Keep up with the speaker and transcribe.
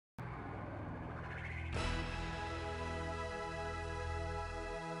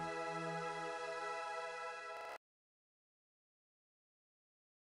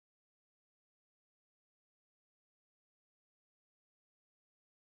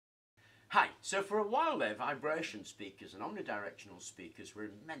Hi, so for a while there, vibration speakers and omnidirectional speakers were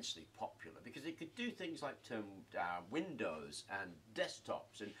immensely popular because they could do things like turn windows and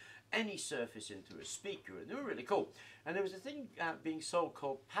desktops and any surface into a speaker, and they were really cool. And there was a thing being sold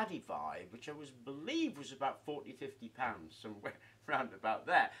called Paddy Vibe, which I believe was about £40–50, somewhere around about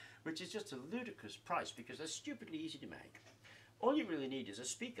there, which is just a ludicrous price because they're stupidly easy to make. All you really need is a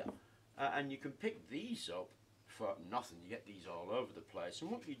speaker, and you can pick these up for nothing. You get these all over the place, and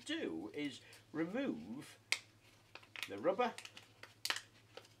what you do is remove the rubber.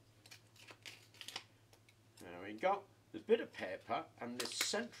 There we go. There's a bit of paper and this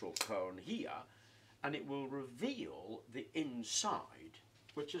central cone here, and it will reveal the inside,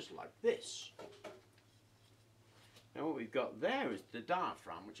 which is like this. Now what we've got there is the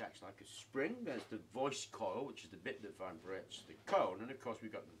diaphragm, which acts like a spring. There's the voice coil, which is the bit that vibrates the cone, and of course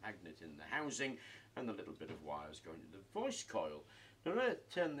we've got the magnet in the housing and the little bit of wires going to the voice coil. Now in order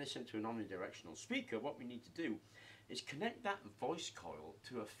to turn this into an omnidirectional speaker, what we need to do is connect that voice coil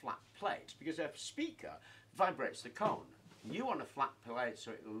to a flat plate, because a speaker vibrates the cone. You want a flat plate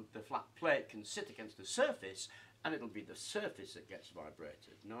so the flat plate can sit against the surface, and it'll be the surface that gets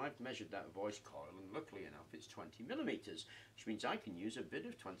vibrated. Now I've measured that voice coil, and luckily enough it's 20mm, which means I can use a bit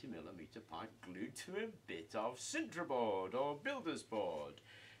of 20mm pipe glued to a bit of Sintra board or builder's board.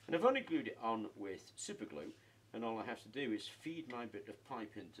 And I've only glued it on with super glue, and all I have to do is feed my bit of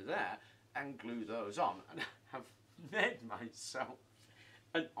pipe into there and glue those on, and I've made myself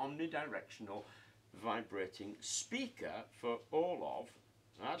an omnidirectional vibrating speaker for all of,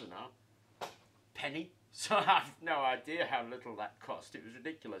 I don't know, penny. So I have no idea how little that cost. It was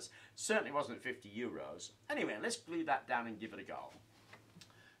ridiculous. Certainly wasn't €50. Anyway, let's glue that down and give it a go.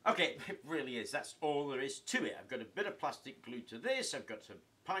 Okay, it really is. That's all there is to it. I've got a bit of plastic glued to this. I've got some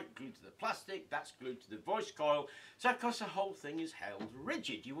pipe glued to the plastic. That's glued to the voice coil. So of course the whole thing is held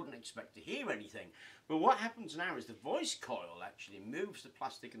rigid. You wouldn't expect to hear anything. But what happens now is the voice coil actually moves the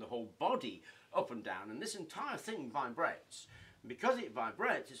plastic and the whole body up and down, and this entire thing vibrates. And because it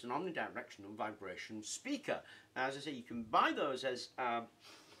vibrates, it's an omnidirectional vibration speaker. Now, as I say, you can buy those as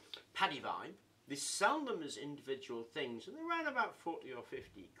Paddy Vibe. They sell them as individual things, and they're around about 40 or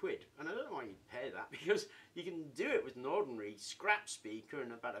 50 quid. And I don't know why you'd pay that, because you can do it with an ordinary scrap speaker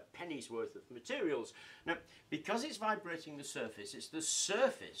and about a penny's worth of materials. Now, because it's vibrating the surface, it's the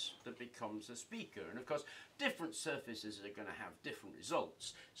surface that becomes the speaker. And of course, different surfaces are going to have different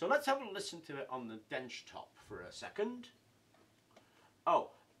results. So let's have a listen to it on the bench top for a second.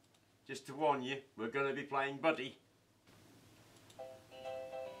 Oh, just to warn you, we're going to be playing Buddy.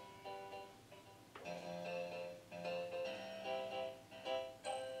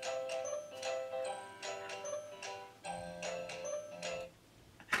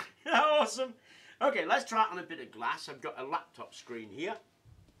 Awesome. Okay, let's try it on a bit of glass. I've got a laptop screen here.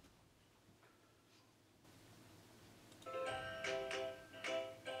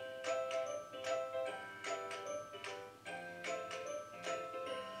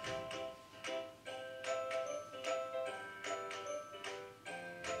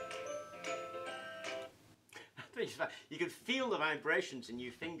 You can feel the vibrations in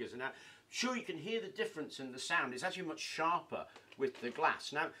your fingers, and now, sure, you can hear the difference in the sound. It's actually much sharper with the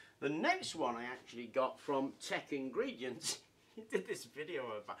glass. Now, the next one I actually got from Tech Ingredients. He did this video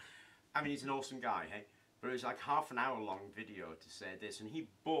about, I mean, he's an awesome guy, hey? But it was like half an hour long video to say this, and he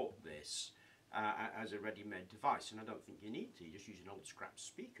bought this as a ready-made device, and I don't think you need to. You just use an old scrap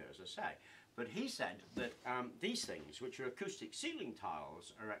speaker, as I say. But he said that these things, which are acoustic ceiling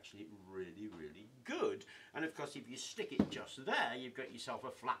tiles, are actually really, really good. And of course, if you stick it just there, you've got yourself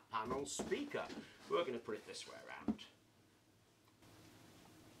a flat panel speaker. We're going to put it this way around.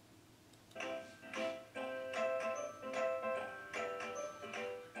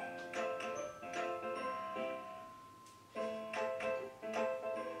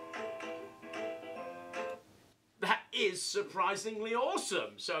 Is surprisingly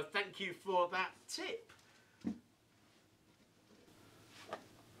awesome, so thank you for that tip.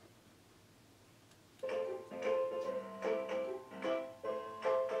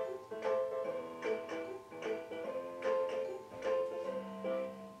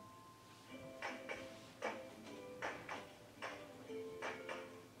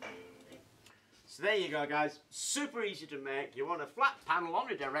 So there you go, guys. Super easy to make. You want a flat panel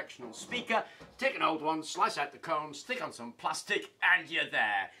omnidirectional speaker, take an old one, slice out the cone, stick on some plastic, and you're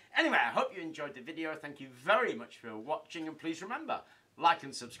there. Anyway, I hope you enjoyed the video. Thank you very much for watching, and please remember, like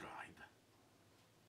and subscribe.